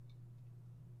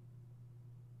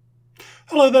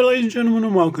Hello there, ladies and gentlemen,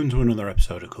 and welcome to another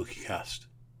episode of CookieCast.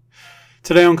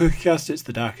 Today on CookieCast, it's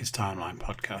the Darkest Timeline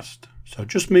podcast. So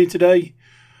just me today,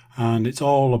 and it's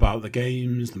all about the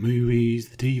games, the movies,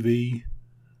 the TV,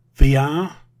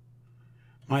 VR.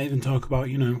 Might even talk about,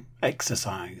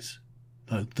 exercise,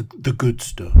 the good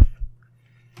stuff.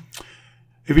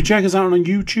 If you check us out on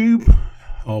YouTube,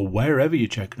 or wherever you're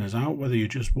checking us out, whether you're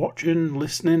just watching,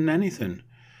 listening, anything,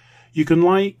 you can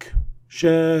like,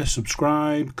 share,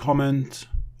 subscribe, comment,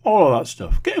 all of that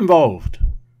stuff. Get involved.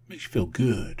 Makes you feel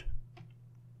good.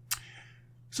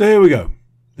 So here we go.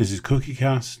 This is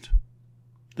CookieCast,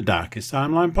 the Darkest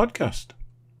Timeline podcast.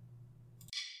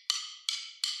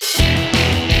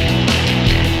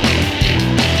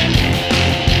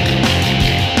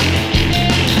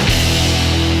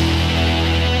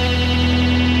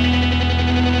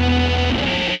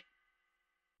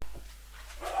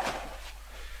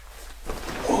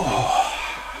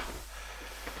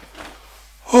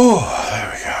 Oh,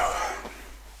 there we go.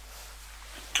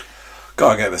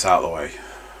 Gotta get this out of the way.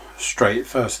 Straight,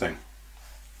 first thing.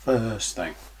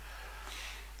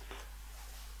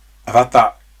 I've had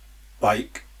that,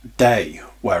 day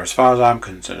where, as far as I'm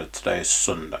concerned, today is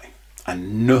Sunday.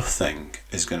 And nothing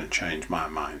is going to change my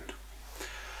mind.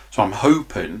 So I'm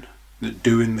hoping that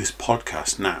doing this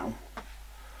podcast now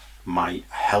might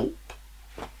help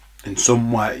in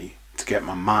some way to get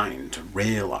my mind to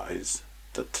realise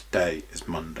that today is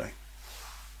Monday.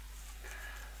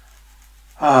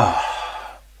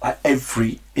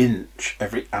 Every inch,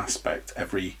 every aspect,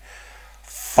 every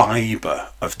fibre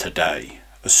of today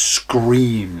has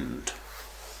screamed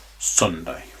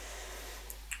Sunday.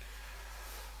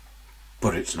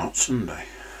 But it's not Sunday,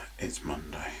 it's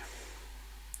Monday.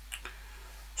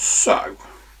 So,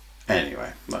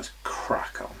 anyway, let's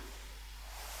crack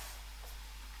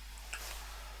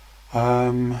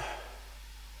on.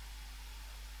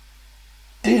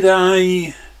 Did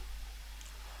I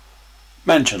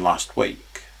mention last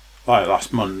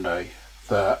Monday,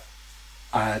 that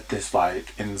I had this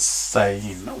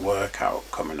insane workout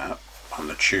coming up on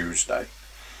the Tuesday?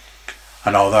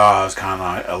 And although I was kind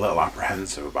of a little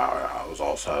apprehensive about it, I was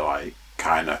also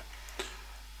kind of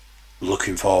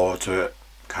looking forward to it,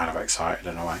 kind of excited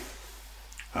in a way.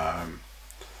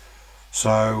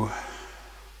 So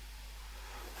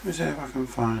let me see if I can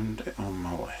find it on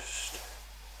my list.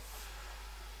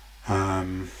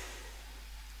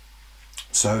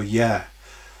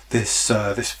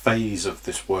 This phase of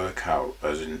this workout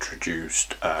has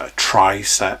introduced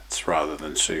trisets rather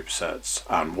than supersets,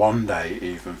 and one day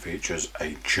even features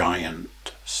a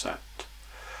giant set,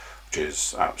 which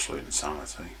is absolute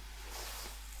insanity.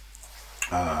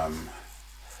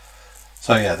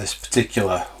 This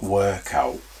particular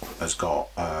workout has got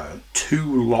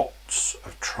 2 lots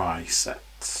of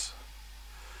trisets.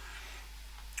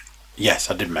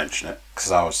 Yes, I did mention it,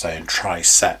 because I was saying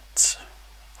trisets.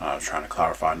 I was trying to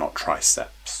clarify, not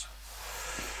triceps.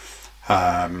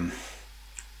 But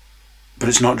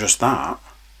it's not just that.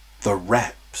 The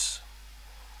reps.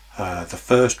 The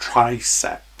first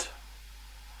tricep,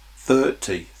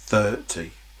 30,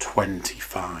 30,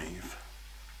 25.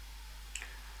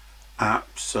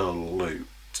 Absolute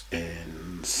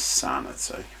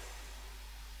insanity.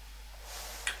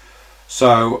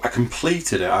 So I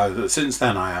completed it. Since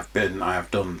then, I have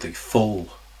done the full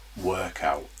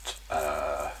workout,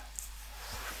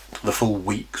 the full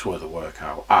week's worth of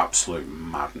workout. Absolute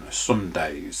madness. Some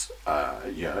days,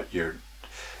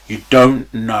 you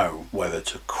don't know whether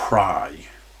to cry,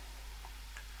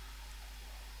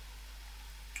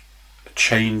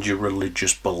 change your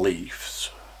religious beliefs,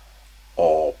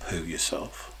 or poo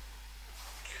yourself.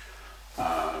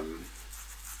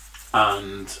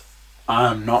 And I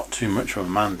am not too much of a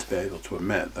man to be able to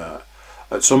admit that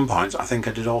at some points I think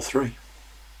I did all 3.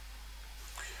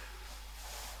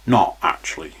 Not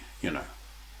actually, the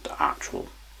actual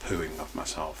pooing of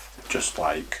myself. Just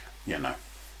when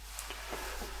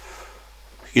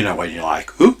you're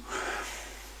like, ooh.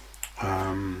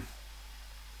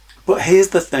 But here's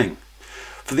the thing.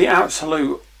 For the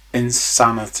absolute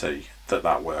insanity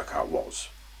that workout was,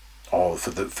 or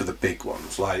for the big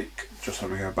ones, just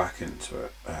let me go back into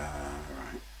it.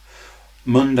 Right.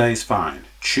 Monday's fine.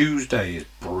 Tuesday is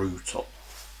brutal.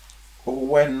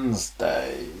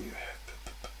 Wednesday.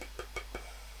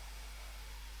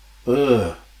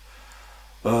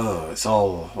 It's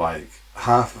all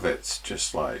half of it's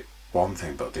just one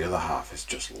thing, but the other half is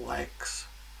just legs.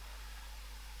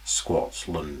 Squats,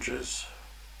 lunges,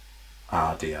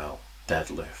 RDL,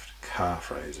 deadlift, calf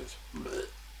raises. Blech.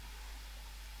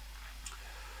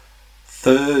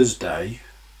 Thursday,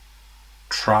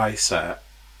 tricep,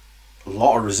 a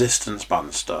lot of resistance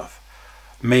band stuff,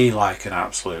 Me, like an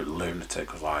absolute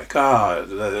lunatic, was like,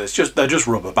 they're just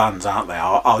rubber bands, aren't they?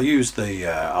 I'll use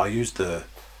the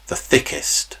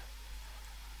thickest,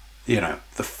 the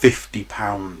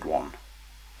 £50 one.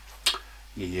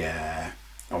 Yeah,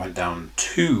 I went down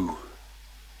 2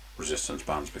 resistance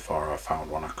bands before I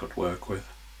found one I could work with.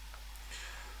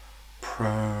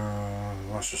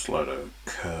 That's just a load of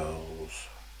curls.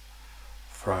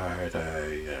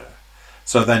 Friday, yeah.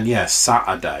 So then,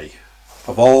 Saturday,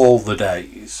 of all the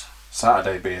days,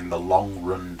 Saturday being the long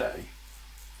run day,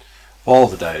 of all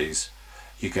the days,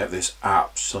 you get this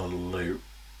absolute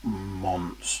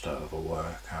monster of a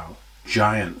workout.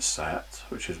 Giant set,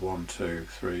 which is 1, 2,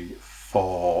 3,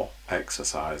 4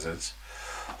 exercises.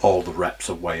 All the reps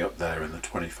are way up there in the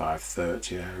 25,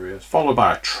 30 areas. Followed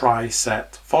by a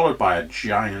tri-set, followed by a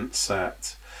giant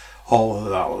set. All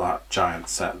of that giant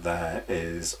set there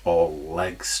is all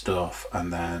leg stuff.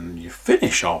 And then you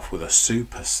finish off with a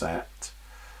super-set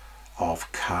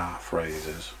of calf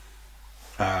raises.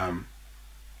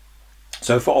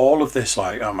 So for all of this,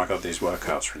 like, oh my god, these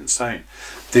workouts are insane.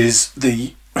 There's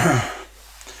the... I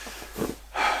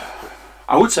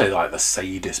would say, like, the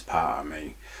sadist part of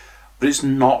me. But it's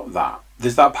not that.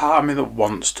 There's that part of me that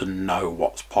wants to know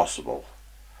what's possible.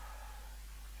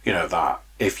 That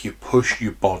if you push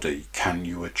your body, can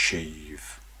you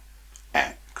achieve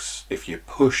X? If you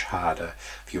push harder,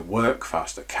 if you work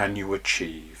faster, can you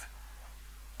achieve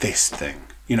this thing?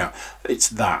 It's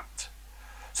that.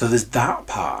 So there's that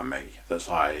part of me that's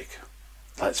like,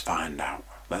 let's find out.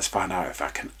 Let's find out if I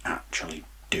can actually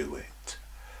do it.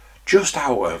 Just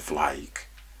out of, like,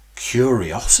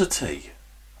 curiosity.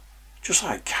 Just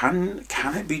like, can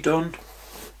it be done?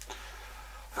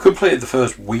 I completed the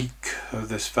first week of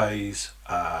this phase.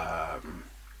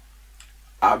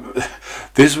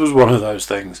 This was one of those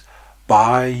things.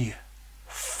 By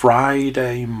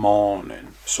Friday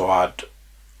morning, so I'd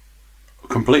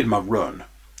completed my run,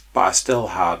 but I still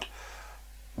had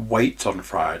weights on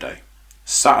Friday,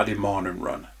 Saturday morning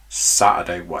run,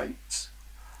 Saturday weights.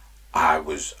 I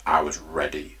was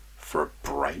ready for a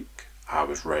break. I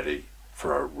was ready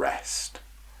for a rest,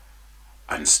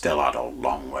 and still had a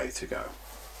long way to go.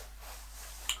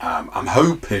 I'm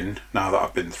hoping, now that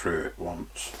I've been through it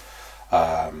once,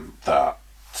 that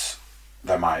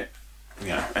there might,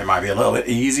 it might be a little bit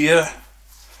easier,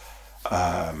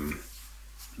 but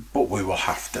we will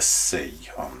have to see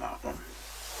on that one.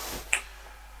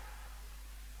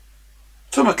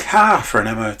 Took my car for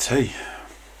an MOT.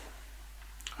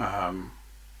 Not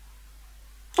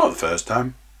the first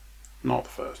time.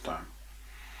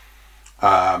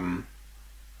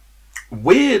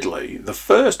 Weirdly, the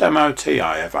first MOT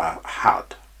I ever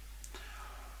had,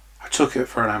 I took it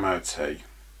for an MOT,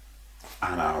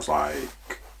 and I was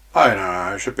like,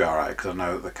 I should be alright, because I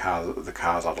know that the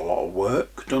car's had a lot of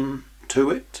work done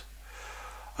to it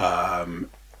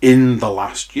in the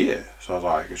last year. So I was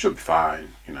like, it should be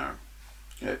fine,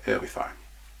 it'll be fine.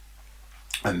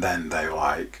 And then they were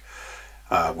like,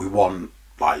 we want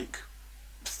like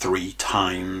 3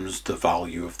 times the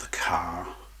value of the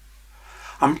car.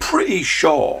 I'm pretty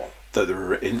sure that there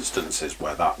are instances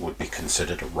where that would be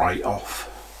considered a write-off.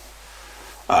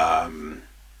 Now,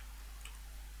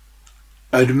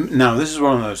 this is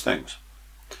one of those things.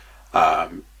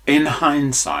 In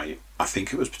hindsight, I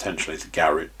think it was potentially the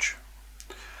garage,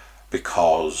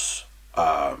 because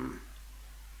I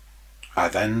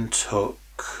then took...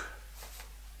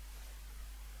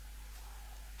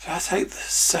 Did I take the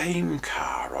same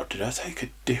car, or did I take a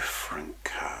different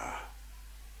car?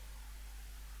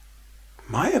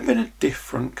 Might have been a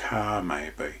different car,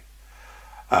 maybe.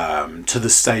 To the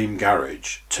same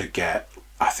garage to get,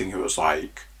 I think it was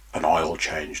like an oil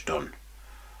change done.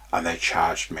 And they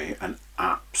charged me an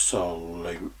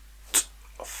absolute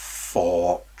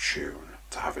fortune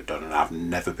to have it done. And I've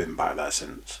never been back there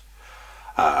since.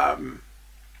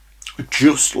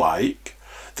 Just like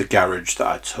the garage that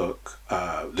I took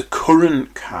the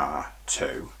current car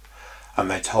to,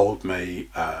 and they told me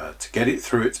to get it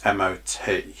through its MOT,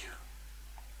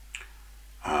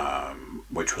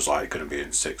 which was like going to be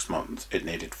in 6 months, it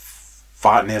needed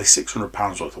nearly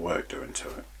 £600 worth of work doing to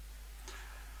it.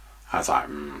 I was like,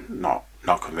 not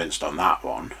convinced on that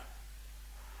one.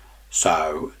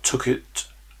 So took it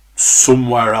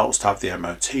somewhere else to have the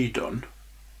MOT done,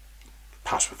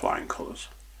 passed with flying colours.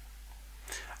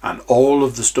 And all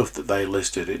of the stuff that they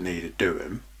listed it needed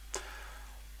doing,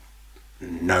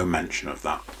 no mention of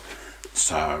that.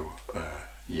 So,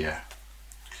 yeah.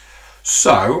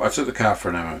 So I took the car for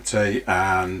an MOT,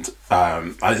 and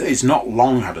it's not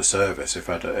long had a service. If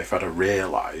I'd have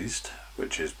realised,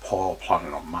 which is poor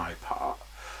planning on my part,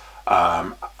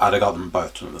 I'd have got them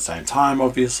both done at the same time,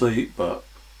 obviously. But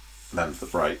them's the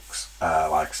breaks.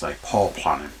 Like I say, poor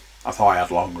planning. I thought I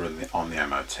had longer on the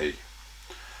MOT.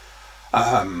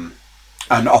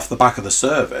 And off the back of the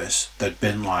service, there'd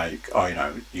been like, oh,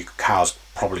 your car's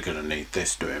probably going to need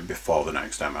this doing before the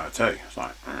next MOT. It's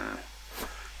like,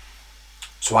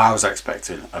 So I was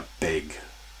expecting a big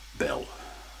bill.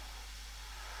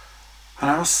 And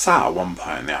I was sat at one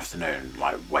point in the afternoon,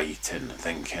 like waiting,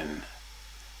 thinking,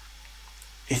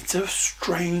 it's a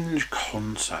strange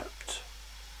concept.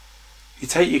 You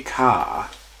take your car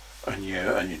and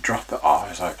you drop it off.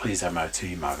 It's like, please MOT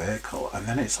my vehicle, and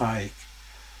then it's like,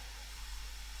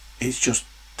 it's just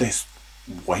this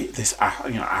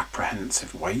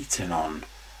apprehensive waiting on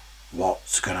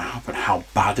what's going to happen. How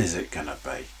bad is it going to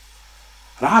be?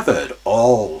 And I've heard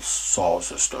all sorts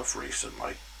of stuff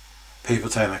recently. People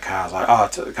taking their cars like, oh,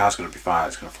 the car's going to be fine.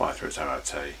 It's going to fly through its MOT.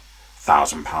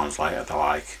 £1,000 later, they're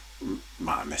like,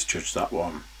 might have misjudged that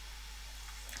one.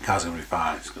 Car's going to be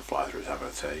fine. It's going to fly through its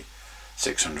MOT.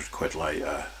 £600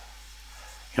 later.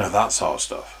 That sort of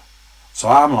stuff. So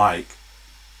I'm like,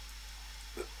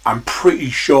 I'm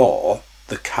pretty sure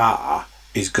the car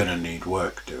is going to need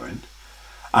work doing,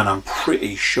 and I'm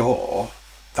pretty sure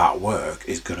that work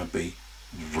is going to be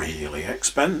really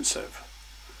expensive.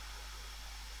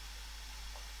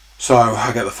 So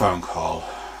I get the phone call,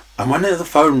 and when the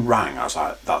phone rang, I was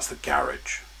like, that's the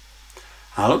garage.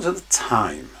 And I looked at the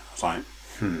time, I was like,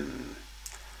 a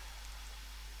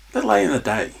bit late in the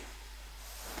day.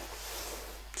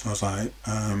 So I was like,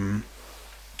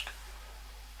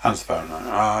 hands the phone,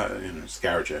 it's the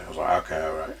garage here. I was like, okay,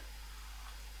 alright.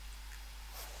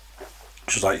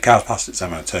 She was like, your car's past its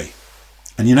MOT.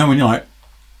 And when you're like,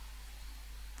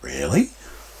 really?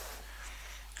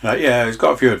 Like, yeah, it's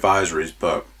got a few advisories,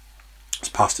 but it's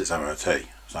past its MOT. I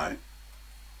was like,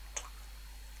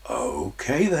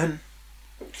 okay then.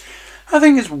 I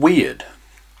think it's weird,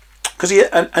 because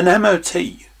an MOT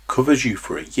covers you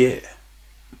for a year.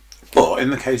 But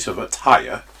in the case of a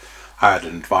tyre, I had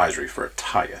an advisory for a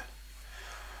tyre.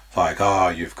 Like,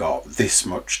 you've got this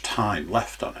much time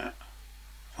left on it.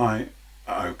 Like,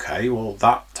 okay, well,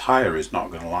 that tyre is not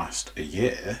going to last a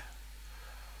year.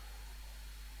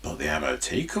 But the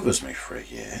MOT covers me for a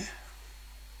year.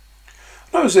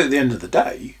 And obviously, at the end of the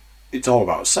day, it's all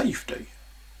about safety.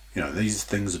 These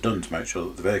things are done to make sure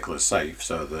that the vehicle is safe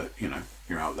so that,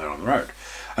 you're out there on the road.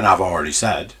 And I've already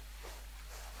said,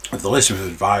 with the list of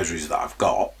advisories that I've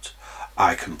got,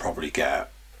 I can probably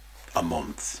get a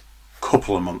month,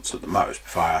 couple of months at the most,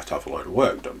 before I have to have a load of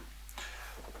work done.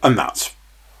 And that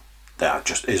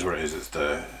just is what it is. It's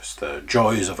the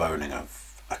joys of owning a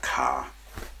car,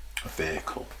 a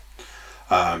vehicle.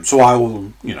 So I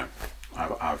will,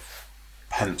 I've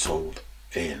penciled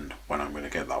in when I'm going to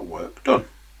get that work done.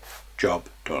 Job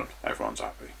done. Everyone's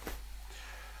happy.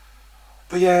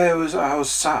 But yeah, I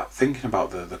was sat thinking about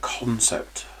the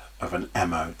concept of an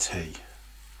MOT,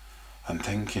 and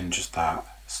thinking just that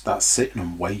sitting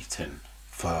and waiting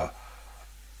for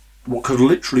what could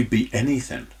literally be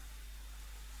anything.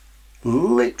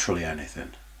 Literally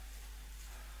anything.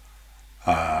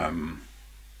 I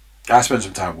spent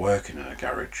some time working in a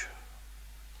garage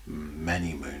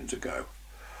many moons ago.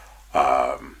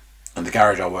 And the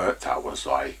garage I worked at was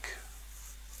like,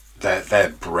 their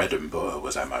bread and butter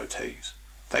was MOTs.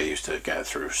 They used to get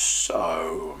through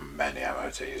so many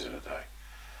MOTs in a day.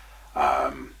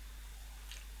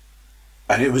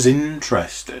 And it was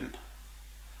interesting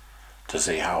to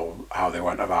see how they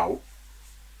went about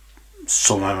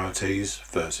some MOTs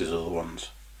versus other ones.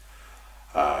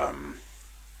 And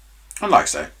like I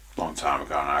say, a long time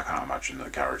ago, and I can't imagine the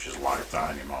garage is like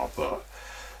that anymore, but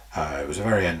it was a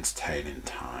very entertaining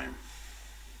time.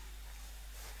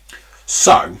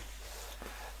 So,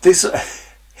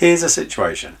 here's a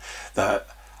situation that,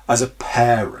 as a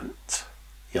parent,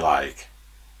 you're like,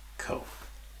 cool.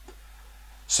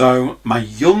 So, my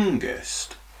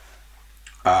youngest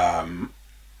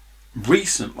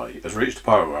recently has reached a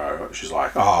point where she's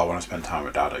like, I want to spend time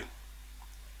with daddy.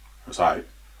 I was like,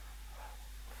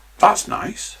 that's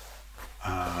nice.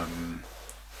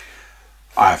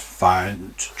 I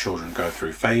find children go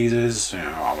through phases.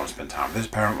 I want to spend time with this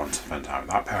parent, want to spend time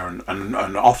with that parent, and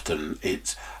often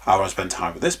it's I want to spend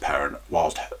time with this parent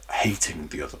whilst hating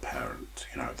the other parent.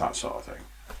 That sort of thing.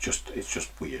 It's just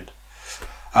weird.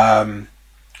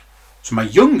 So my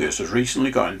youngest has recently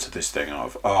got into this thing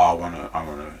of, I want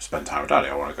to spend time with daddy.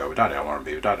 I want to go with daddy. I want to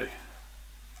be with daddy.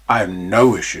 I have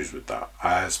no issues with that.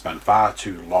 I have spent far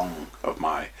too long of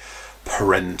my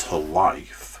parental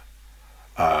life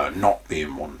not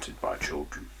being wanted by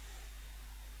children.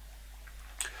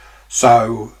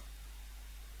 So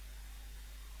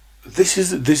this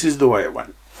is the way it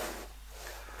went.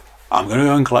 I'm going to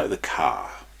go and collect the car.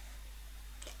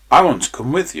 I want to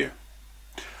come with you.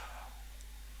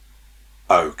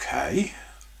 Okay.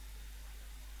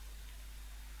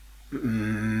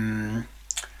 And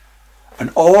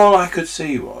all I could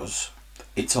see was,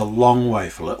 it's a long way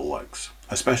for little legs,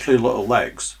 especially little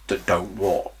legs that don't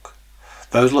walk.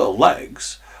 Those little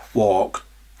legs walk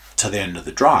to the end of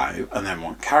the drive and then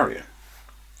want carrying.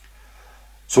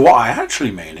 So what I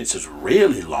actually mean, it's a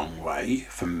really long way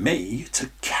for me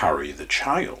to carry the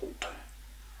child.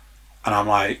 And I'm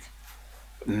like,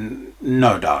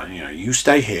 no, darling, you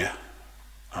stay here.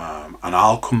 And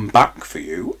I'll come back for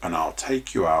you and I'll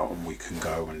take you out and we can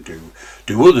go and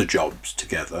do other jobs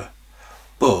together.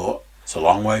 But it's a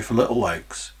long way for little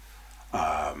legs.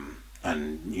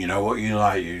 And you know what you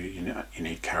like, you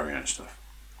need carrying and stuff.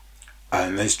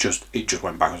 And it just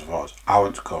went backwards and forwards. I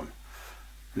want to come.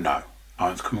 No. I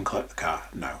want to come and collect the car.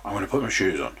 No. I'm going to put my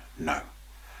shoes on. No.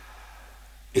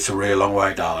 It's a really long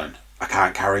way, darling. I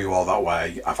can't carry you all that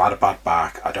way. I've had a bad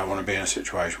back. I don't want to be in a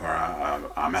situation where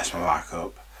I mess my back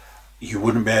up. You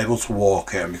wouldn't be able to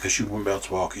walk it, and because you wouldn't be able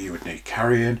to walk it, you would need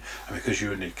carrying, and because you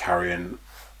would need carrying,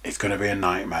 it's going to be a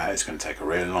nightmare. It's going to take a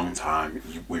really long time.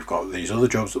 We've got these other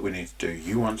jobs that we need to do.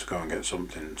 You want to go and get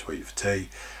something to eat for tea.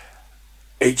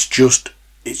 It's just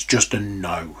a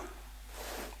no.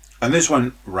 And this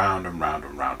went round and round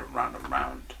and round and round and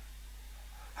round.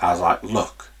 I was like,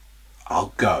 look,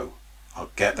 I'll go. I'll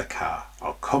get the car.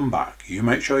 I'll come back. You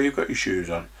make sure you've got your shoes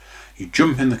on. You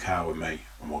jump in the car with me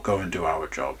and we'll go and do our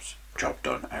jobs. Job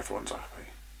done. Everyone's happy.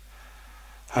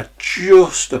 I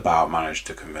just about managed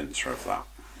to convince her of that.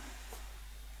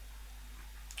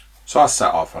 So I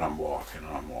set off and I'm walking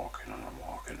and I'm walking and I'm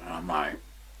walking and I'm like,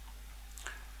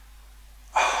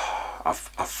 I've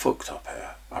fucked up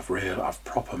here. I've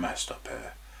proper messed up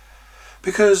here.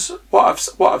 Because what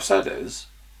I've said is,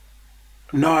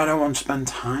 no, I don't want to spend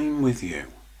time with you.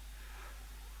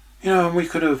 And we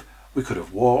could have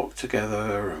walked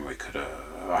together, and I could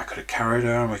have carried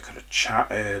her, and we could have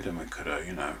chatted, and we could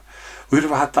have, we'd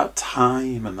have had that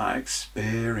time and that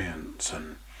experience,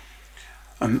 and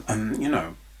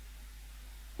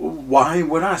why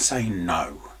would I say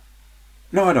no?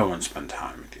 No, I don't want to spend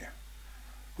time with you.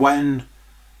 When,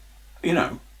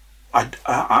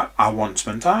 I want to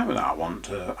spend time with her. I want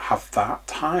to have that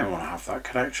time. I want to have that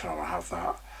connection. I want to have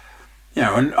that,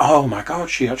 and oh my God,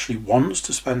 she actually wants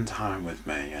to spend time with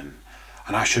me, and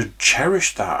I should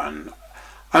cherish that.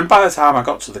 And by the time I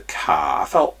got to the car, I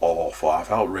felt awful. I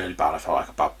felt really bad. I felt like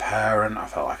a bad parent. I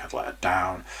felt like I'd let her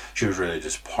down. She was really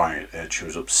disappointed. She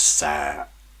was upset.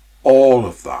 All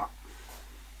of that.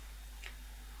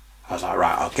 I was like,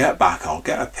 right, I'll get back. I'll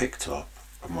get her picked up,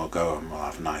 and we'll go and we'll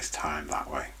have a nice time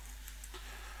that way.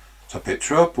 So I picked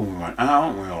her up and we went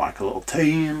out and we were like a little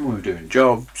team. We were doing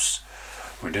jobs.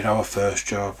 We did our first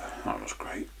job. That was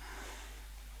great.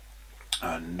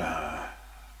 And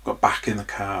got back in the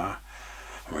car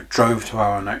and we drove to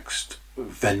our next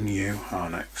venue, our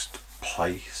next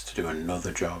place to do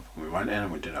another job. We went in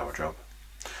and we did our job.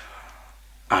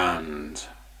 And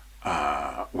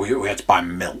we had to buy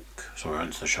milk. So we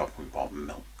went to the shop and we bought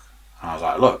milk. And I was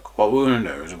like, look, what we're going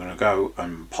to do is we're going to go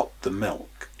and pop the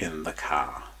milk in the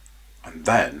car. And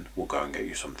then we'll go and get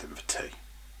you something for tea.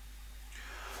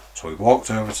 So we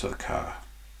walked over to the car,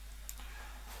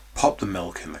 popped the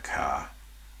milk in the car,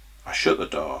 I shut the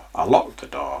door, I locked the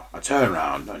door, I turned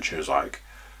around and she was like,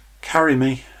 carry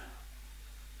me.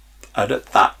 And at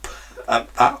that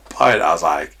point I was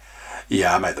like,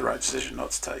 yeah, I made the right decision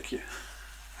not to take you.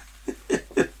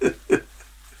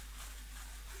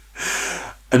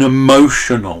 An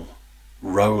emotional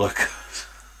roller coaster.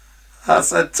 I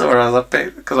said to her as I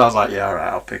picked, because I was like, yeah,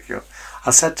 alright, I'll pick you up. I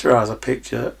said to her as I picked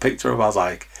her up, I was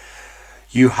like,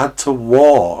 you had to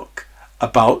walk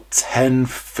about 10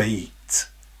 feet.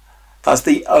 That's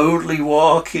the only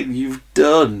walking you've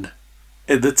done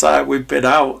in the time we've been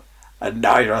out. And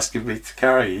now you're asking me to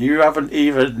carry you. You haven't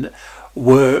even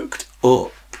worked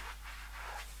up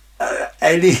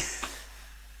any...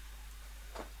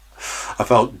 I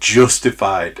felt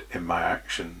justified in my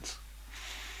actions.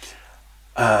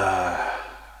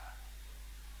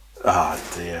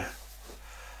 Dear.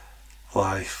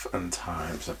 Life and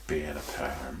times of being a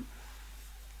parent.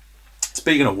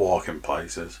 Speaking of walking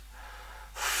places,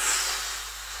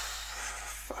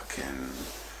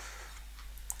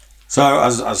 So,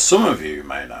 as some of you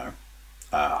may know,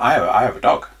 I have a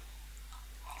dog.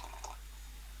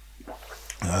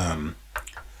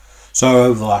 So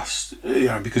over the last,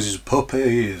 because he's a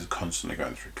puppy, he's constantly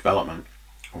going through development.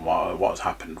 And what's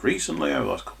happened recently over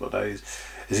the last couple of days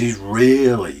is he's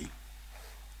really,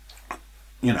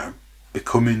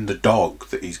 becoming the dog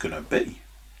that he's going to be.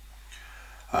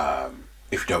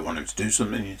 If you don't want him to do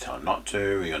something, you tell him not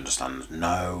to. He understands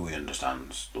no. He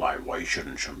understands like what he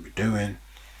shouldn't be doing.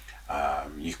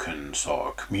 You can sort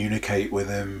of communicate with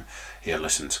him. He'll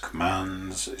listen to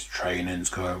commands. His training's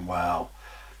going well.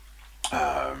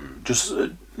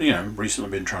 Recently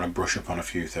been trying to brush up on a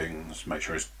few things. Make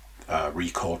sure his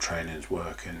recall training's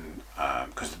working.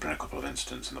 Because there's been a couple of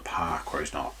incidents in the park where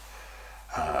he's not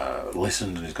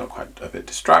listened and he's got quite a bit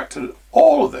distracted.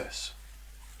 All of this.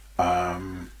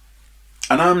 And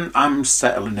I'm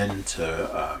settling into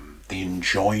the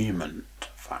enjoyment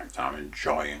fact. I'm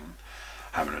enjoying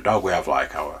having a dog. We have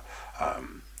like our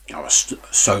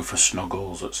sofa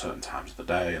snuggles at certain times of the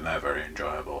day, and they're very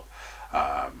enjoyable.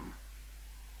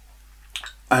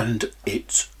 And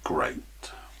it's great.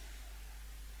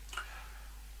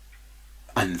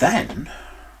 And then,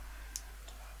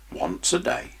 once a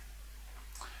day,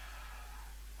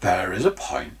 there is a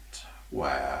point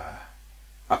where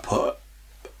I put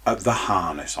the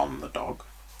harness on the dog,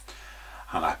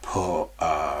 and I've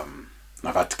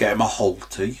had to get him a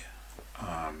Halti.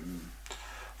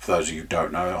 For those of you who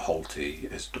don't know, a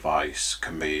Halti is a device,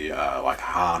 can be like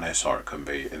a harness, or it can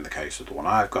be, in the case of the one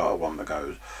I've got, one that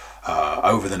goes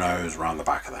over the nose, around the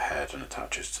back of the head, and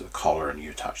attaches to the collar, and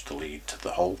you attach the lead to the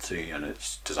Halti, and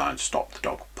it's designed to stop the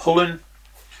dog pulling.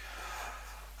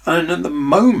 And at the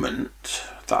moment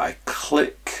that I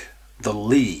click the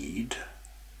lead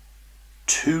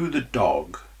to the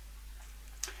dog,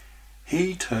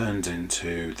 he turns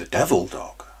into the devil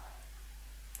dog.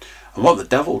 And what the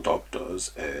devil dog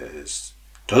does is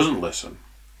doesn't listen.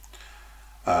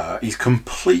 He's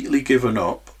completely given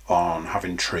up on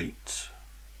having treats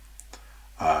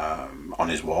on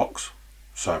his walks.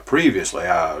 So previously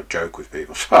I would joke with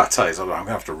people, I tell you something, I'm going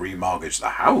to have to remortgage the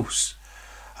house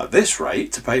at this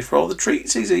rate to pay for all the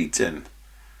treats he's eating.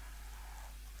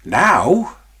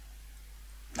 Now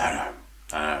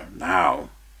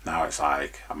it's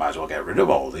like, I might as well get rid of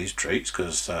all these treats,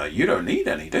 because you don't need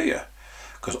any, do you?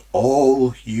 Because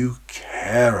all you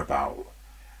care about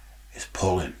is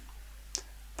pulling.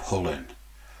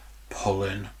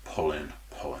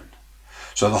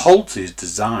 So the Halti is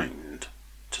designed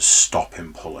to stop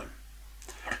him pulling.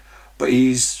 But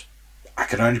he's, I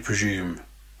can only presume,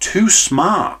 too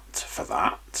smart for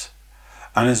that,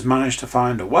 and has managed to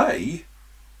find a way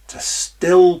to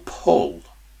still pull.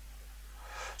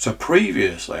 So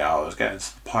previously I was getting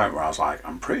to the point where I was like,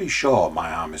 I'm pretty sure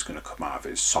my arm is going to come out of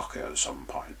its socket at some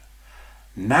point.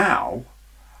 Now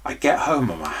I get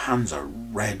home and my hands are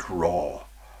red raw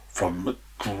from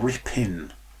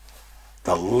gripping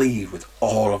the lead with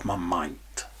all of my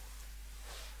might.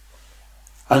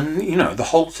 And the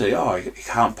Halti, he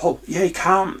can't pull. Yeah, he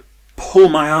can't pull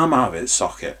my arm out of its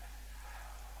socket,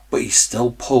 but he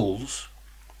still pulls,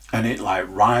 and it like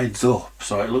rides up,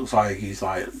 so it looks like he's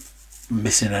like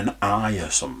missing an eye or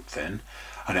something,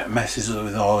 and it messes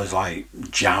with all his like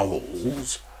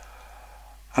jowls.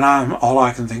 And all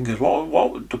I can think is, what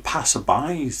would the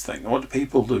passerbys think? What do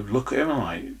people do? Look at him and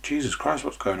like, Jesus Christ,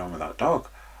 what's going on with that dog?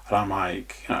 And I'm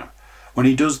like, when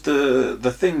he does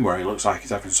the thing where he looks like he's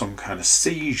having some kind of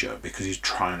seizure because he's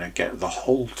trying to get the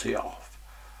Halti off,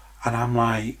 and I'm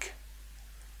like,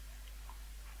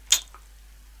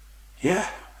 yeah,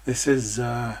 this is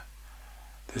it?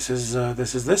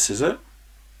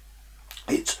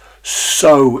 It's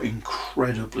so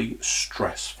incredibly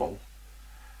stressful.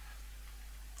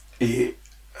 It's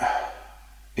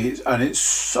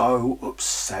so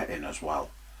upsetting as well.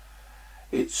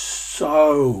 It's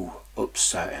so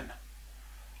upsetting.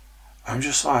 I'm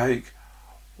just like,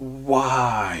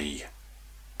 why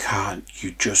can't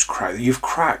you just crack? You've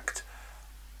cracked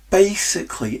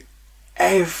basically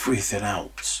everything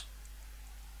else.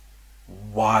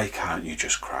 Why can't you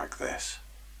just crack this?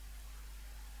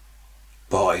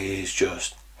 But he is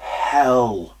just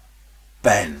hell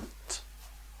bent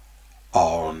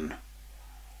on,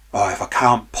 if I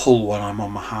can't pull when I'm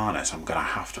on my harness, I'm going to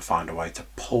have to find a way to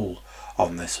pull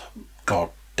on this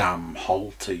goddamn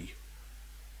Halti.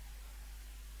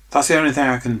 That's the only thing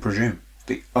I can presume.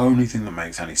 The only thing that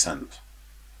makes any sense.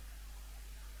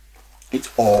 It's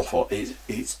awful.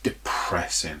 It's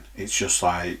depressing. It's just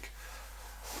like,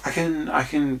 I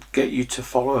can get you to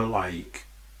follow like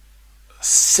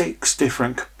 6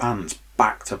 different commands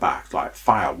back to back, like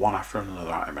fire one after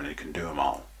another at him, and he can do them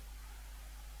all.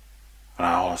 And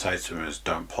all I say to him is,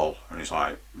 don't pull. And he's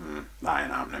like, that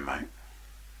ain't happening, mate.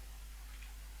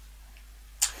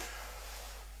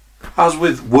 As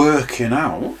with working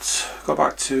out, got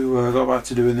back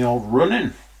to doing the old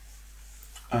running.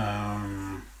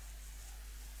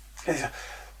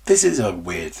 This is a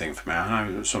weird thing for me. I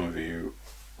know that some of you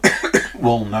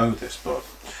will know this, but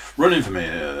running for me,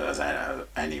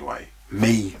 anyway,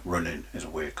 me running is a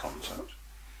weird concept.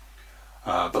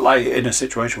 But like in a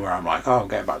situation where I'm like, oh, I'm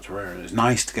getting back to running, it's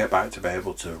nice to get back to be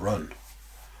able to run.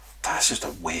 That's just a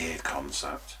weird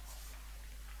concept.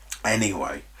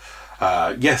 Anyway,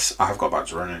 yes, I've got back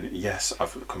to running. Yes,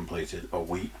 I've completed a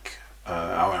week.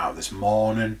 I went out this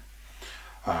morning,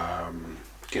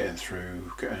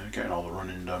 getting all the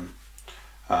running done.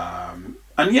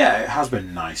 And yeah, it has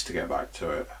been nice to get back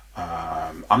to it.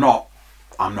 I'm not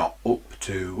up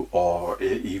to or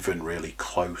even really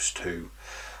close to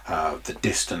the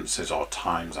distances or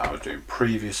times I was doing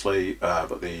previously,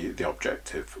 but the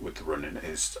objective with the running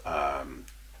is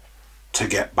to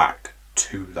get back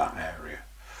to that area.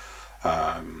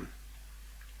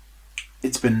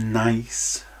 It's been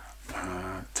nice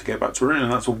to get back to running,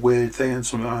 and that's a weird thing and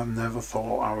something I never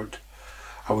thought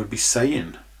I would be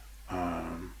saying.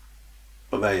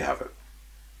 But there you have it.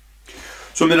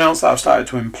 Something else that I've started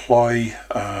to employ,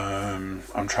 I'm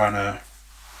just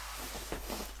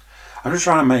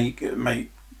trying to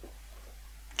make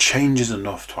changes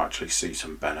enough to actually see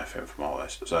some benefit from all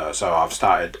this. So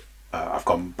I've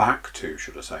gone back to,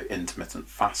 should I say, intermittent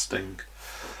fasting.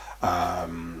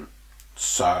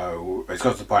 So it's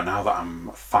got to the point now that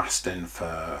I'm fasting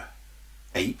for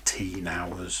 18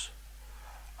 hours.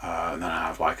 And then I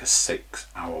have like a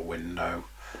 6-hour window,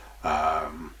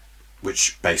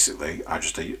 which basically I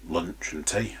just eat lunch and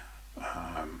tea.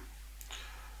 And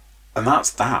that's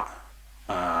that.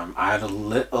 I had a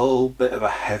little bit of a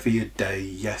heavier day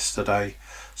yesterday.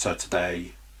 So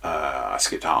today I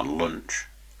skipped out on lunch,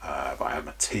 but I had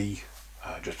my tea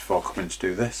just before coming to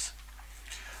do this.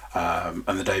 And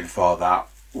the day before that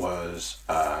was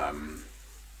a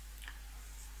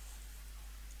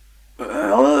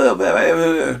little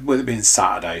bit, with it being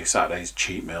Saturday's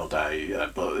cheat meal day,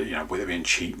 but with it being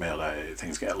cheat meal day,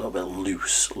 things get a little bit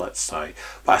loose, let's say.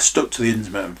 But I stuck to the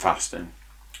intermittent fasting.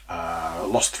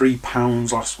 Lost 3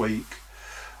 pounds last week,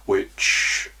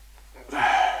 which,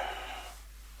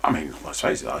 I mean, let's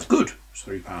face it, that's good. It's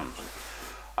 3 pounds.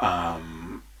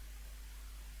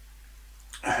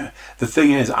 The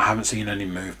thing is, I haven't seen any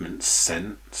movement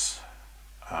since.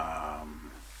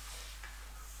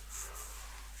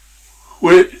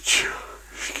 Which,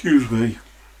 excuse me.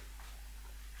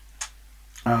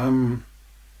 I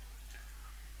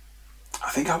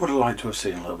think I would have liked to have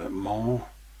seen a little bit more.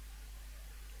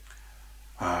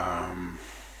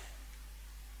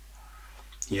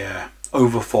 Yeah,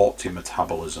 over 40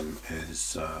 metabolism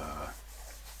is,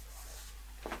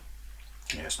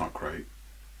 it's not great.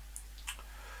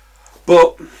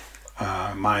 But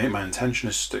my intention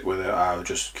is to stick with it. I'll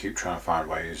just keep trying to find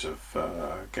ways of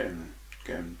getting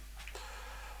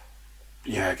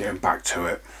back to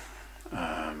it.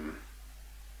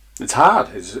 It's hard.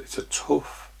 It's a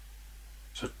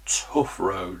tough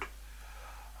road.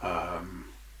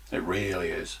 It really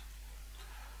is.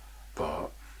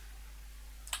 But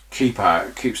keep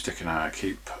sticking out.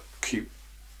 Keep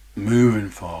moving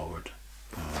forward.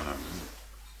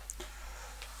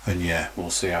 And yeah,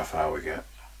 we'll see how far we get.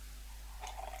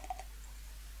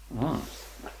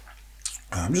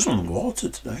 I'm just on the water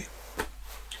today.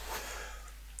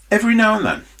 Every now and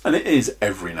then, and it is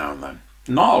every now and then,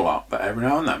 not a lot, but every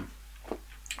now and then,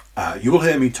 you will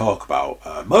hear me talk about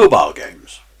mobile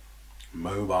games.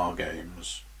 Mobile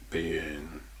games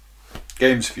being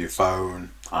games for your phone,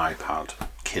 iPad,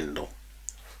 Kindle,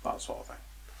 that sort of thing.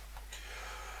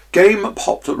 Game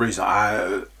popped up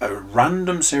recently. A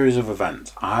random series of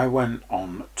events. I went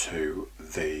on to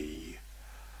the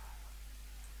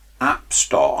App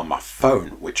Store on my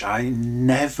phone, which I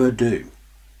never do.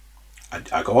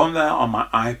 I go on there on my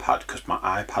iPad because my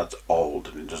iPad's old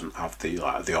and it doesn't have the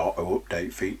auto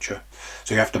update feature,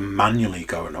 so you have to manually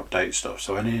go and update stuff.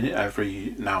 So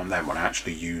every now and then, when I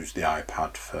actually use the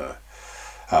iPad for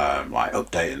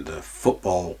updating the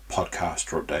football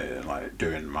podcast or updating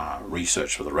doing my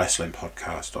research for the wrestling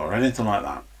podcast or anything like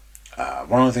that,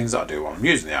 one of the things that I do while I'm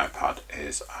using the iPad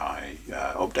is I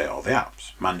update all the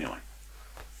apps manually.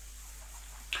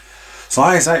 So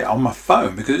like I say, on my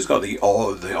phone, because it's got the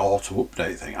auto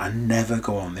update thing, I never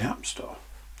go on the App Store.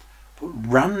 But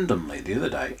randomly the other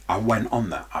day, I went on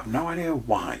there. I have no idea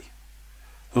why.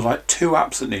 There was 2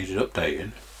 apps that needed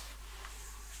updating.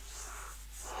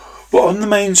 But on the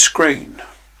main screen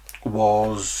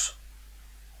was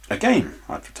a game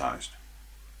advertised.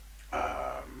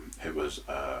 It was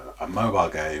a mobile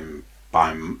game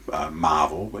by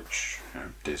Marvel, which,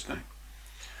 Disney.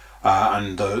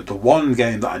 And the one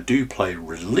game that I do play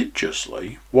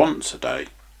religiously once a day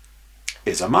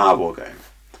is a Marvel game.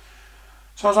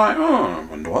 So I was like, I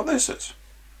wonder what this is.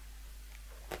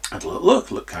 I had a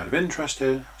look kind of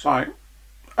interested. I was like,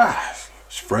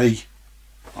 It's free.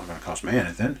 Not going to cost me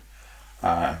anything.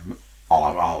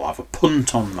 I'll have a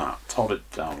punt on that. Told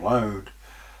it to download.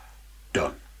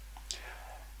 Done.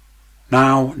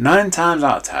 Now, 9 times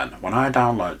out of 10, when I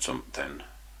download something,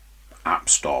 App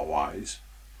Store wise,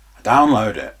 I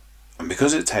download it, and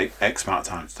because it takes X amount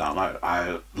of time to download,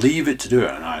 I leave it to do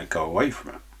it and I go away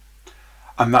from it.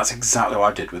 And that's exactly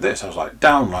what I did with this. I was like,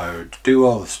 download, do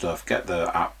all the stuff, get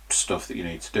the app stuff that you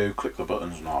need to do, click the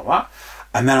buttons and all that,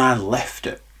 and then I left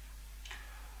it.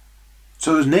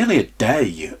 So it was nearly a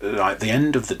day, like the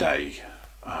end of the day.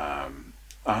 I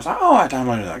was like, I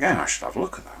downloaded that game, I should have a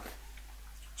look at that.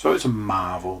 So it's a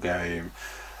Marvel game.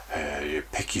 You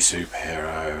pick your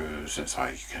superheroes. It's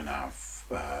like you can have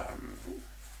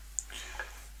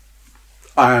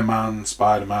Iron Man,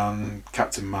 Spider-Man,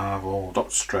 Captain Marvel,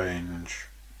 Doctor Strange.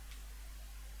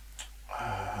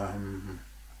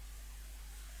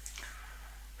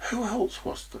 Who else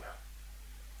was there?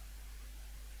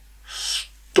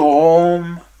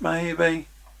 Storm, maybe.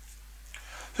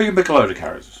 So you can pick a load of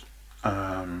characters.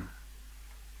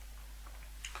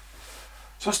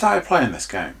 So I started playing this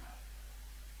game,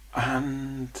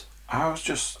 and I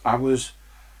was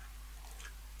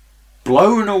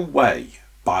blown away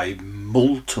by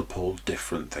multiple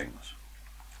different things.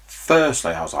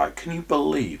 Firstly, I was like, can you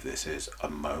believe this is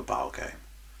a mobile game?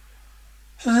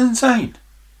 This is insane.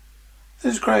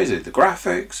 This is crazy. The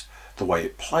graphics, the way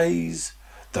it plays,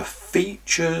 the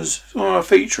features. There's a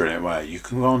feature in it where you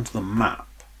can go onto the map.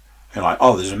 You're like,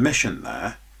 there's a mission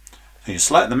there. And you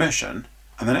select the mission,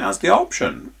 and then it has the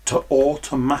option to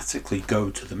automatically go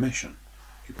to the mission.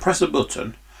 You press a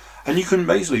button, and you can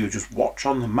basically just watch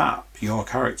on the map your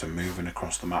character moving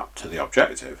across the map to the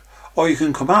objective. Or you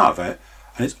can come out of it,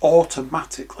 and it's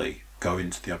automatically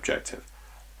going to the objective.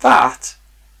 That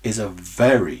is a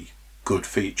very good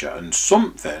feature, and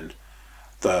something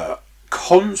that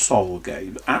console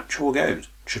games, actual games,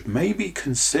 should maybe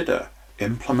consider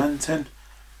implementing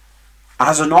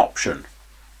as an option.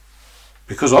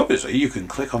 Because obviously you can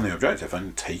click on the objective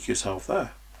and take yourself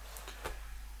there.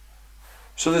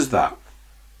 So there's that.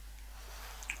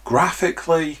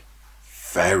 Graphically,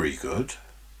 very good.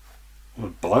 I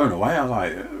was blown away. I was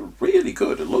like, really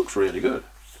good. It looks really good.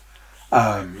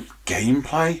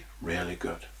 Gameplay, really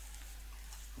good.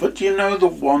 But do you know the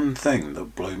one thing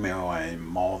that blew me away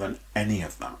more than any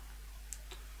of that?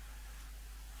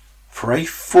 For a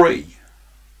free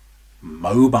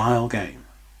mobile game,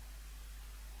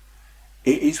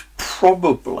 it is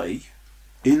probably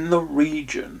in the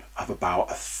region of about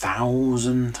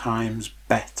 1,000 times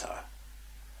better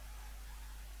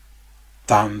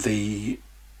than the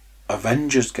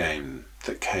Avengers game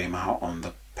that came out on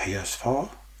the PS4,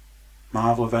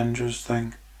 Marvel Avengers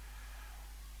thing,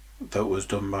 that was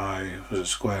done by, was it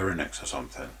Square Enix or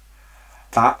something?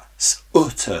 That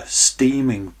utter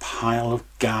steaming pile of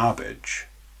garbage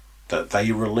that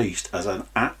they released as an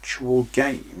actual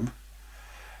game.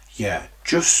 Yeah,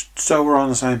 just so we're on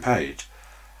the same page,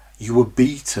 you were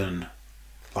beaten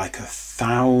like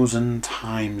 1,000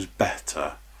 times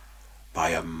better by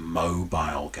a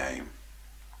mobile game.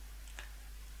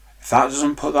 If that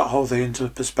doesn't put that whole thing into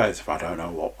perspective, I don't know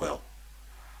what will.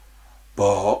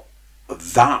 But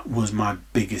that was my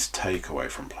biggest takeaway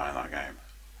from playing that game.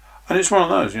 And it's one of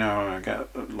those, I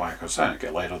get, like I was saying,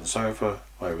 get laid on the sofa,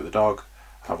 play with the dog,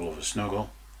 have a lovely snuggle.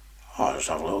 I'll just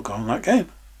have a little go on that game.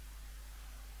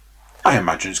 I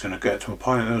imagine it's going to get to a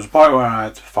point. There was a point where I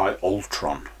had to fight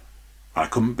Ultron. And I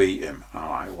couldn't beat him. And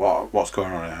I'm like, what's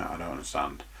going on here? I don't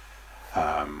understand.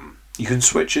 You can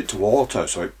switch it to auto,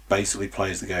 so it basically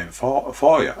plays the game for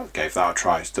you. I gave that a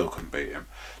try, still couldn't beat him.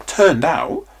 Turned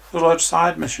out, there was a lot of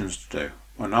side missions to do.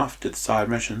 Went off, did the side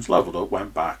missions, leveled up,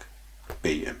 went back,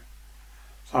 beat him.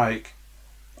 It's like,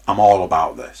 I'm all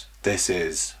about this. This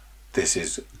is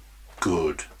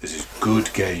good. This is good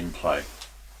gameplay.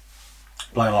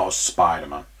 Playing a lot of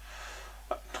Spider-Man.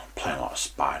 I'm not playing a lot of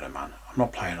Spider-Man. I'm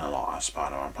not playing a lot of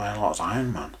Spider-Man. I'm playing a lot of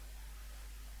Iron Man.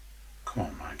 Come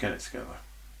on, man, get it together.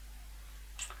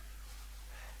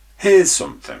 Here's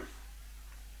something.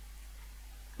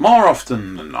 More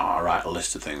often than not, I write a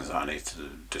list of things that I need to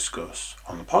discuss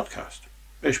on the podcast.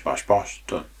 Bish, bash, bosh,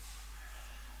 done.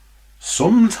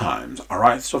 Sometimes I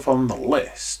write stuff on the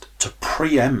list to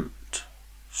preempt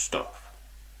stuff.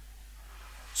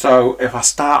 So if I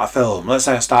start a film, let's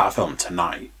say I start a film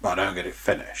tonight, but I don't get it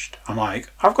finished, I'm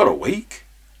like, I've got a week.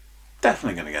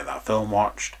 Definitely going to get that film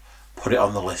watched. Put it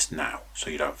on the list now, so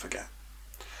you don't forget.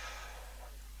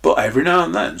 But every now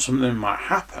and then, something might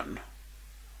happen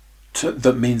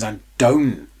that means I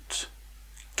don't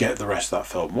get the rest of that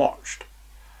film watched.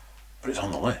 But it's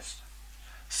on the list.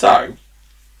 So,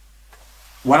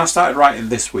 when I started writing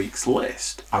this week's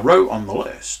list, I wrote on the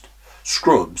list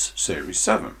Scrubs Series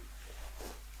 7.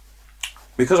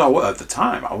 Because at the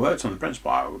time, I worked on the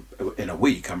principle, in a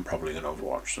week I'm probably going to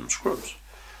overwatch some Scrubs.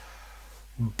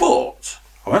 But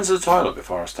I went to the toilet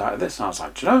before I started this and I was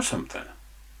like, do you know something?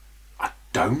 I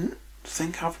don't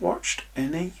think I've watched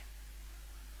any.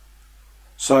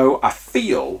 So I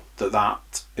feel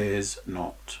that is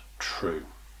not true.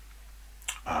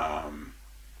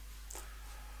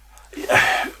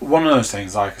 One of those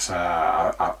things, like I say,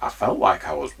 I felt like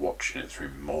I was watching it through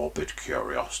morbid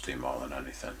curiosity more than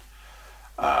anything.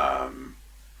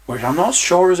 Which I'm not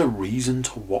sure is a reason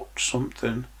to watch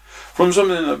something from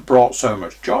something that brought so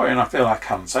much joy, and I feel I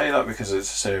can say that because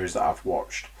it's a series that I've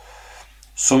watched.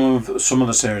 Some of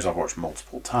the series I've watched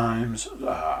multiple times.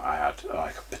 I had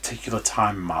like a particular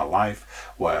time in my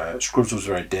life where Scrubs was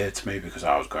very dear to me because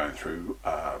I was going through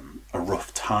a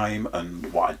rough time,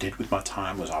 and what I did with my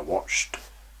time was I watched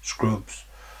Scrubs.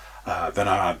 Then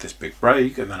I had this big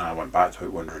break, and then I went back to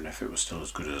it wondering if it was still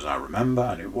as good as I remember,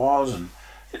 and it was, and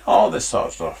all this sort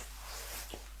of stuff.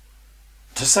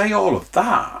 To say all of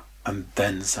that and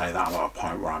then say that I'm at a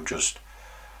point where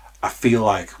I feel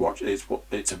like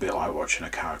it's a bit like watching a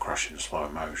car crash in slow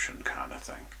motion kind of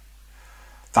thing.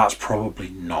 That's probably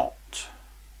not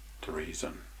the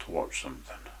reason to watch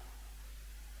something.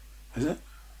 Is it?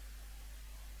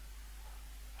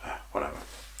 Whatever.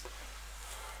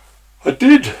 I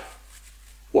did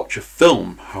watch a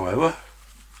film, however.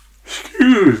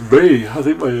 Excuse me, I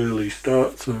think my early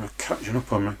starts are catching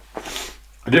up on me.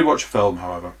 I did watch a film,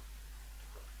 however,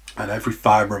 and every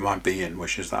fibre of my being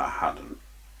wishes that I hadn't.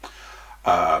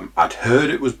 I'd heard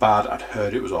it was bad, I'd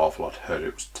heard it was awful, I'd heard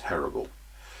it was terrible.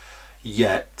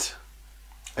 Yet,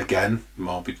 again,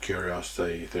 morbid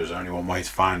curiosity, there's only one way to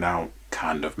find out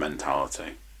kind of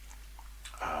mentality.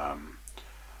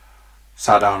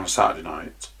 Sat down on Saturday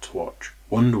night to watch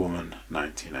Wonder Woman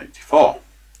 1984.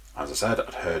 As I said,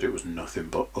 I'd heard it was nothing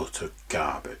but utter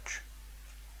garbage.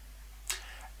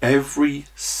 Every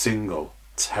single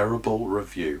terrible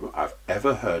review I've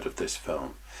ever heard of this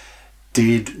film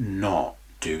did not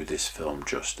do this film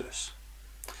justice.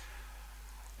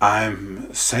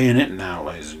 I'm saying it now,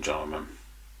 ladies and gentlemen.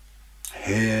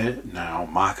 Here now,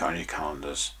 mark it on your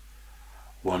calendars.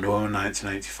 Wonder Woman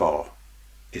 1984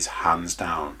 is hands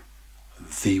down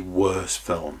the worst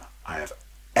film I have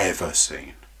ever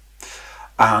seen.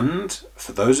 And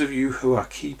for those of you who are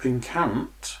keeping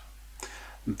count,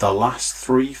 the last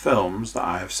 3 films that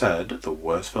I have said, the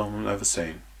worst film I've ever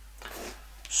seen.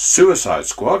 Suicide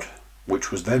Squad,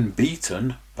 which was then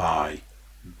beaten by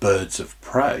Birds of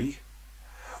Prey,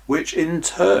 which in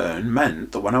turn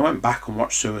meant that when I went back and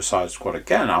watched Suicide Squad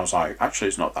again, I was like, actually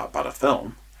it's not that bad a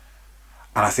film.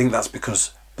 And I think that's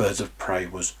because Birds of Prey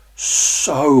was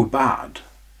so bad.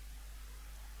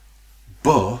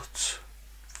 But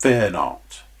fear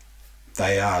not,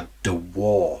 they are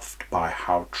dwarfed by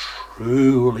how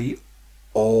truly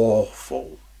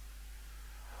awful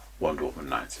Wonder Woman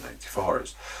 1984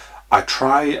 is. I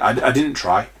didn't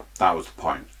try, that was the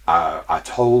point. I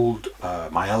told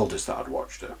my eldest that I'd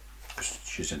watched it, because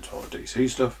she's into all the DC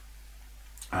stuff,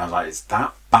 and I was like, it's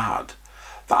that bad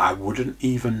that I wouldn't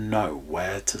even know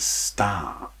where to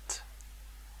start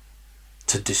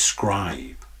to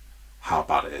describe how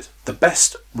bad it is. The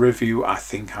best review I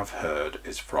think I've heard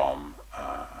is from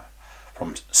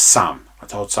Sam. I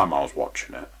told Sam I was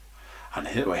watching it, and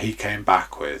he came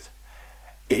back with,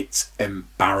 it's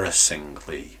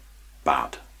embarrassingly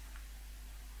bad.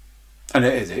 And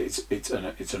it is. It's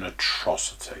an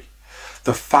atrocity.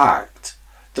 The fact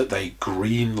that they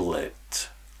greenlit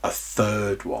a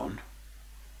third one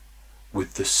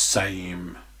with the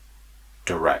same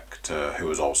director who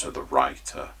was also the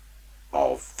writer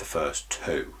of the first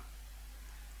 2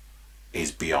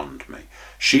 is beyond me.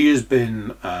 She has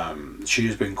been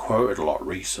quoted a lot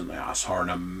recently. I saw an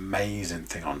amazing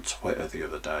thing on Twitter the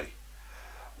other day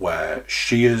where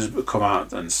she has come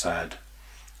out and said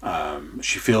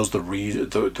she feels the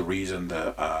reason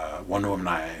that Wonder Woman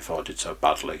 1984 did so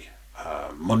badly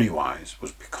money-wise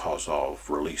was because of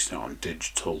releasing it on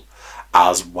digital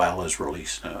as well as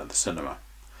releasing it at the cinema.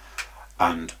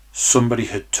 And somebody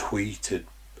had tweeted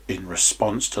in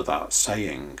response to that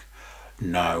saying,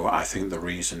 no, I think the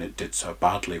reason it did so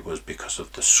badly was because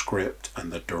of the script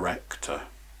and the director.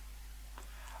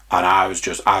 And I was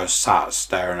sat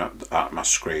staring at my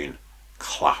screen,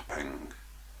 clapping.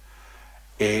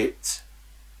 It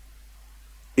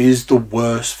is the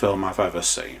worst film I've ever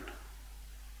seen.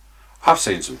 I've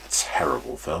seen some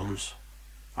terrible films.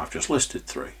 I've just listed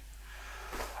 3.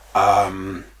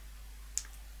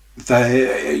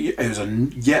 it was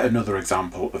yet another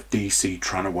example of DC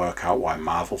trying to work out why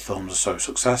Marvel films are so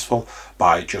successful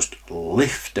by just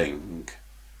lifting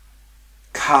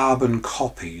carbon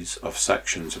copies of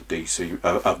sections of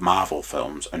of Marvel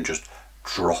films and just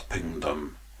dropping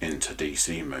them into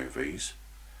DC movies.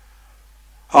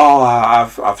 Oh,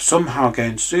 I've somehow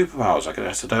gained superpowers. I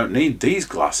guess I don't need these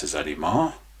glasses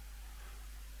anymore.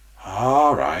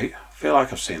 All right, I feel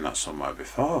like I've seen that somewhere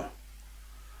before.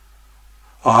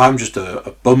 Oh, I'm just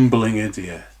a bumbling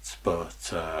idiot,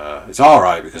 but it's all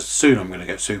right because soon I'm going to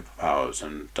get superpowers,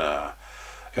 and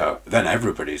then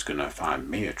everybody's going to find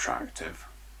me attractive.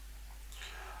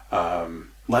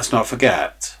 Let's not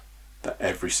forget that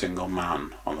every single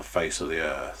man on the face of the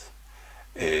earth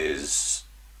is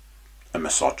a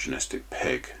misogynistic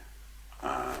pig,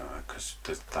 because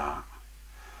there's that.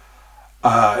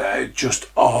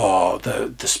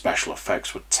 The special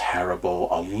effects were terrible.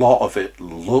 A lot of it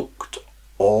looked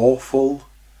awful.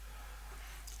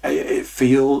 It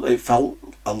felt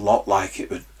a lot like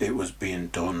it was being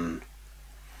done.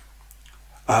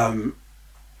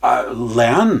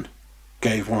 Leanne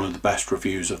gave one of the best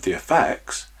reviews of the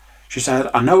effects. She said,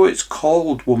 "I know it's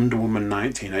called Wonder Woman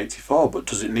 1984, but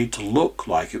does it need to look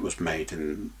like it was made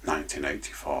in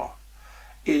 1984?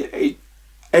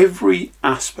 Every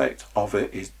aspect of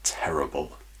it is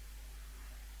terrible.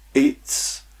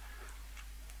 It's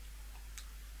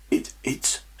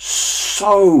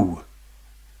so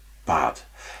bad.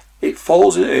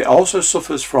 It also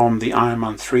suffers from the Iron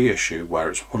Man 3 issue, where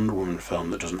it's a Wonder Woman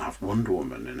film that doesn't have Wonder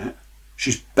Woman in it.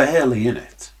 She's barely in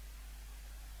it.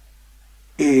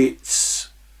 It's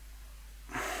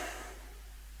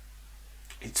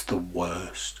the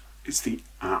worst. It's the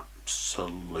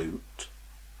absolute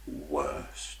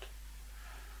worst.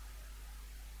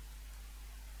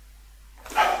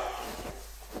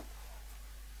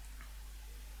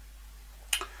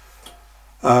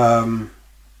 I've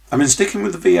been sticking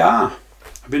with the VR.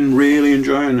 I've been really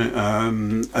enjoying it.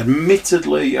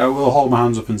 Admittedly, I will hold my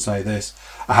hands up and say this.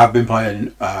 I have been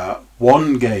playing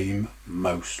one game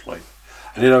mostly.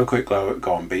 I did have a quick go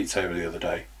on Beat Saber the other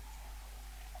day.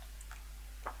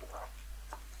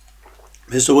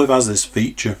 Pistol Whip has this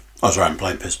feature. Oh, sorry, I'm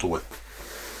playing Pistol Whip.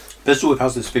 Pistol Whip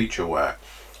has this feature where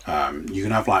you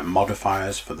can have like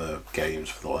modifiers for the games,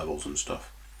 for the levels and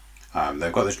stuff.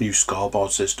 They've got this new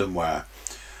scoreboard system where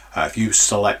if you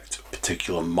select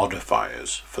particular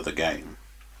modifiers for the game,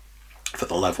 for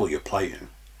the level you're playing,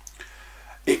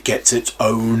 it gets its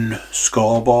own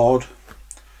scoreboard.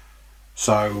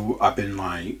 So I've been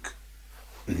like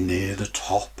near the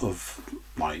top of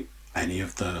like any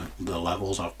of the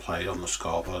levels I've played on the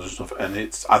scoreboard and stuff, and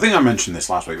I think I mentioned this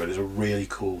last week, but it's a really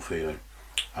cool feeling.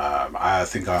 I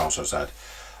think I also said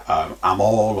I'm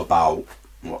all about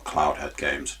what Cloudhead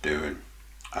Games are doing.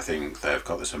 I think they've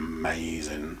got this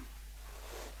amazing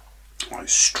like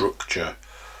structure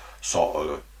sort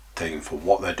of thing for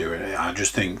what they're doing. I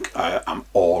just think I'm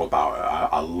all about it.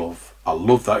 I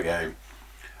love that game.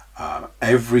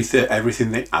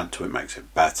 Everything they add to it makes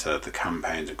it better. The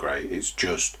campaigns are great. It's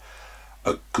just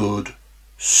a good,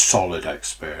 solid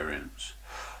experience.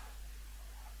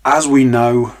 As we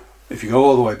know, if you go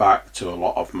all the way back to a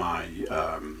lot of my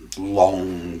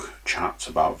long chats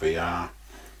about VR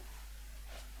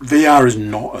is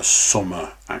not a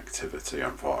summer activity,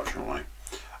 unfortunately.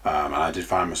 And I did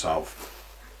find myself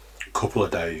a couple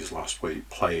of days last week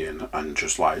playing and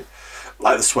just like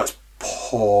the sweat's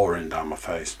pouring down my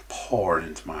face, pouring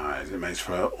into my eyes. It makes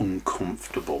for an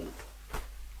uncomfortable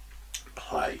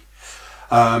play.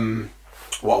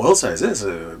 What I will say is this: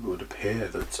 it would appear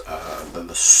that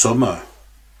the summer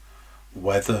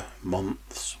weather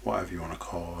months, whatever you want to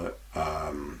call it,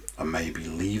 are maybe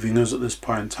leaving us at this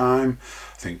point in time.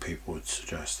 I think people would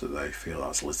suggest that they feel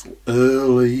that's a little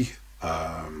early.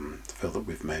 Feel that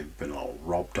we've maybe been a little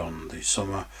robbed on the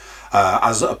summer.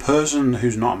 As a person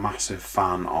who's not a massive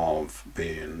fan of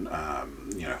being,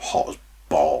 hot as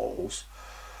balls,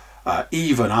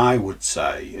 even I would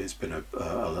say it's been a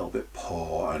little bit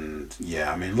poor. And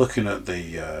yeah, I mean, looking at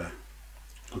the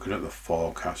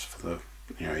forecast for the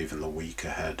even the week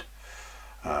ahead,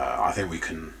 I think we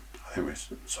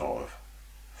sort of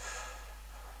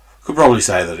could probably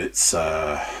say that it's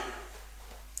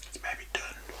maybe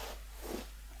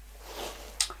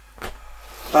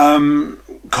done.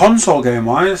 Console game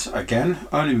wise, again,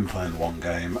 only been playing one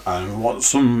game, and what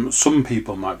some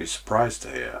people might be surprised to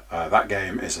hear, that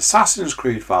game is Assassin's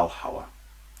Creed Valhalla.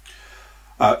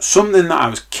 Something that I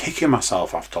was kicking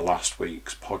myself after last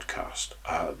week's podcast.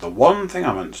 The one thing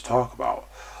I meant to talk about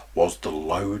was the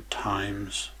load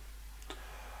times.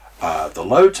 The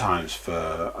load times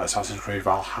for Assassin's Creed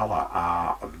Valhalla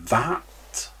are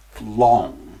that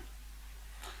long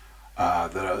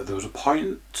that there was a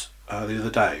point the other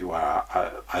day where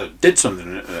I did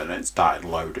something and it started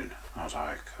loading. I was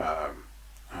like,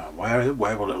 where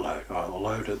will it load? Oh, it'll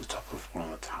load at the top of one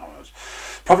of the towers.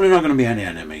 Probably not going to be any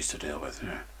enemies to deal with.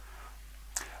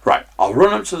 Right, I'll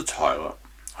run up to the toilet.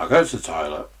 I'll go to the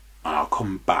toilet and I'll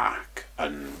come back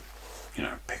and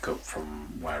pick up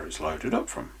from where it's loaded up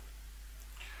from.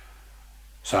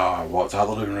 So I walked out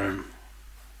of the living room,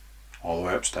 all the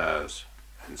way upstairs,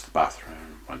 into the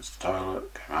bathroom, went to the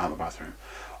toilet, came out of the bathroom,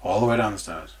 all the way down the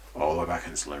stairs, all the way back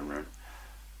into the living room,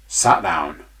 sat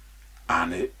down,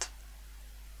 and it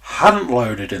hadn't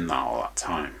loaded in all that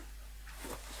time.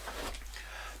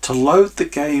 To load the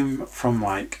game from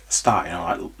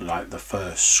start, like the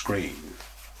first screen,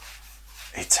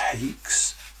 it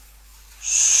takes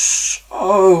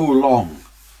so long.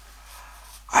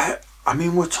 I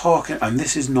mean, we're talking, and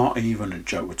this is not even a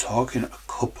joke, we're talking a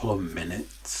couple of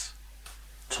minutes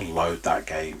to load that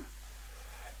game.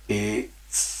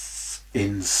 It's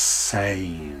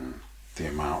insane the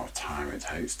amount of time it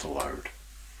takes to load.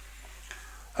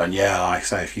 And yeah, like I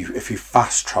say, if you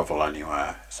fast travel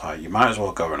anywhere, it's like you might as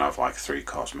well go and have like a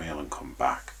 3-course meal and come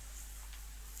back.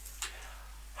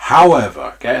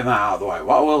 However, getting that out of the way,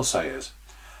 what I will say is,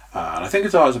 and I think I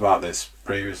talked about this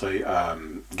previously,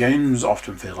 games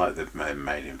often feel like they've been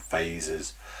made in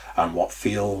phases, and what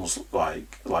feels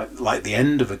like the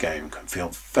end of a game can feel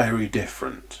very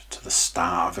different to the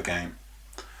start of a game.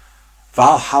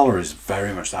 Valhalla is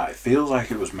very much that. It feels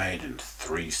like it was made in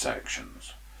 3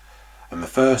 sections. And the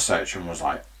first section was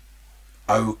like,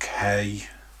 okay.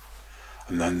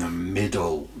 And then the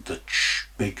middle, the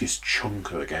biggest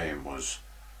chunk of the game was,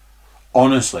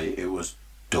 honestly, it was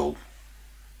dull.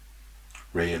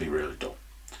 Really, really dull.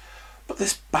 But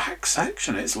this back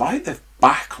section, it's like they've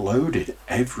backloaded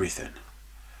everything.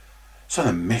 So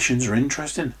the missions are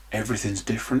interesting. Everything's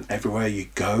different. Everywhere you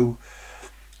go,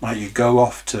 like you go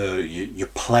off to, you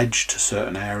pledge to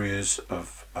certain areas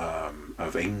of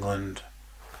England.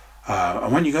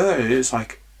 And when you go there, it's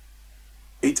like,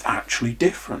 it's actually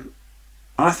different.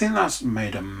 And I think that's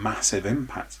made a massive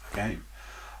impact on the game.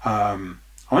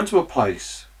 I went to a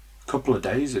place a couple of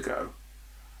days ago,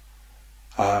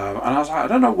 and I was like, I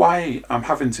don't know why I'm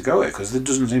having to go here, because there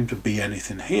doesn't seem to be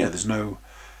anything here. There's no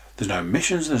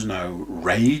missions, there's no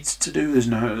raids to do,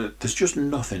 there's just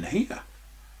nothing here.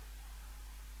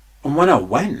 And when I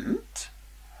went,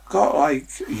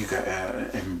 you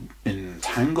get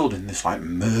entangled in this like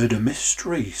murder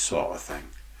mystery sort of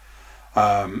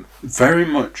thing. Very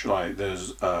much like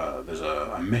there's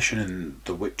a mission in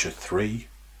The Witcher 3,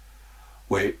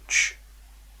 which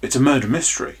it's a murder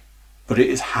mystery, but it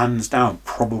is hands down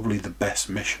probably the best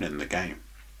mission in the game.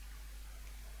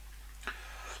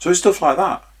 So it's stuff like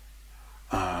that.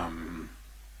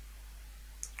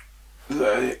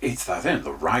 It's that thing.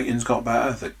 The writing's got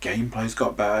better, the gameplay's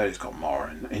got better, it's got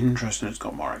more interesting, it's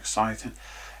got more exciting.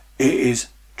 It is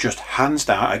just hands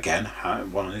down, again,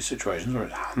 one of these situations where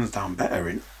it's hands down better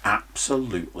in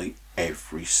absolutely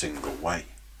every single way.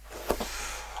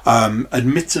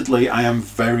 Admittedly, I am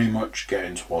very much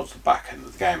getting towards the back end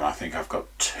of the game. I think I've got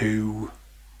 2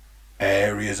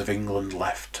 areas of England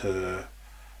left to...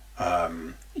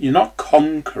 you're not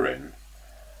conquering.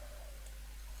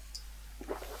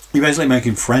 You're basically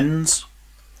making friends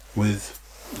with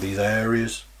these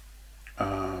areas.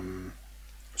 So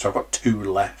I've got 2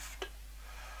 left.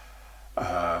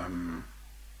 I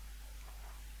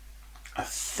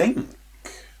think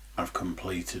I've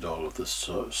completed all of the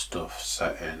sort of stuff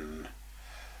set in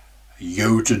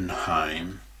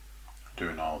Jotunheim,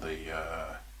 doing all the...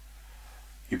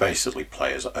 you basically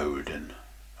play as Odin,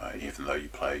 even though you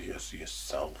play as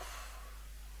yourself.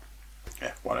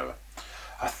 Yeah, whatever.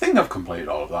 I think I've completed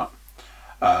all of that.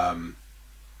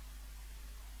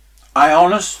 I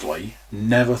honestly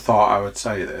never thought I would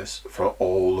say this for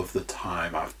all of the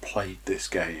time I've played this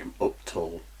game up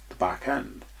till the back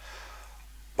end.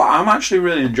 But I'm actually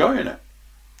really enjoying it.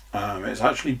 It's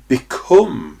actually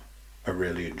become a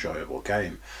really enjoyable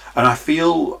game. And I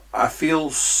feel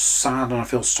sad and I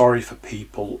feel sorry for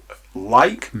people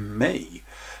like me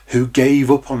who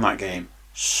gave up on that game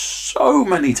so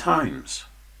many times.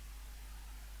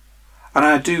 And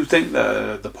I do think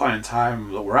that the point in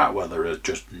time that we're at, where there are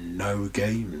just no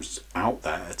games out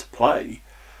there to play,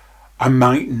 I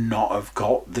might not have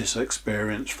got this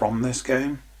experience from this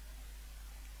game.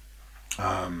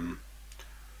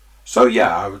 So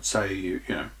yeah, I would say,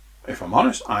 if I'm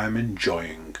honest, I am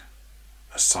enjoying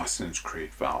Assassin's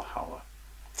Creed Valhalla.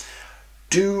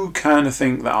 Do kind of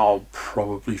think that I'll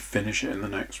probably finish it in the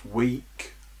next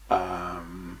week,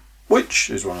 which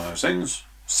is one of those things.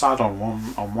 sad on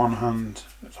one hand.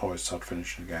 It's always sad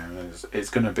finishing a game. It's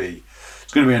going to be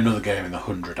another game in the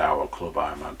 100-hour club,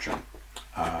 I imagine.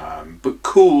 But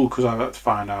cool, because I've had to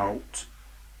find out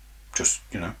just,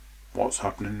 what's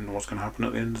happening, what's going to happen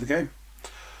at the end of the game.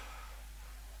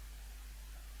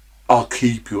 I'll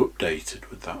keep you updated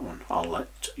with that one. I'll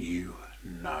let you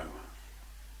know.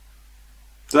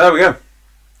 So there we go.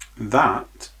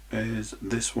 That is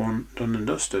this one done and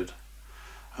dusted.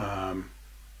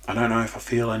 I don't know if I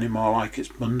feel any more like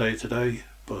it's Monday today,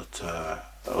 but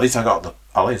at least I got the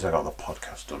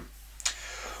podcast done.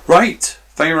 Right,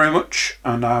 thank you very much,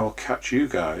 and I will catch you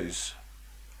guys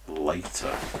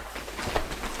later.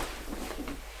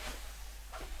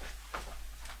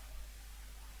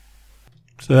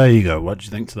 So there you go. What do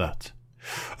you think to that?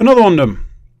 Another one done.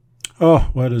 Oh,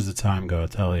 where does the time go, I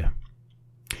tell you.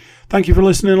 Thank you for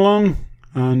listening along,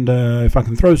 and if I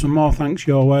can throw some more thanks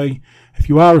your way, if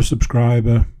you are a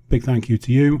subscriber, big thank you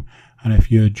to you, and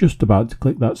if you're just about to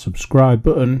click that subscribe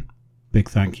button, big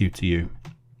thank you to you.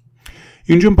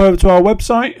 You can jump over to our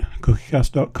website,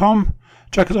 cookiecast.com,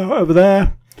 check us out over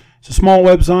there. It's a small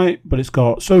website, but it's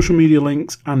got social media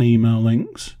links and email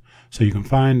links, so you can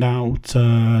find out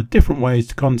different ways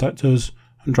to contact us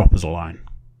and drop us a line.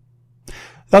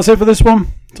 That's it for this one.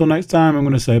 Until next time, I'm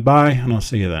going to say bye, and I'll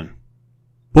see you then.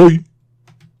 Bye.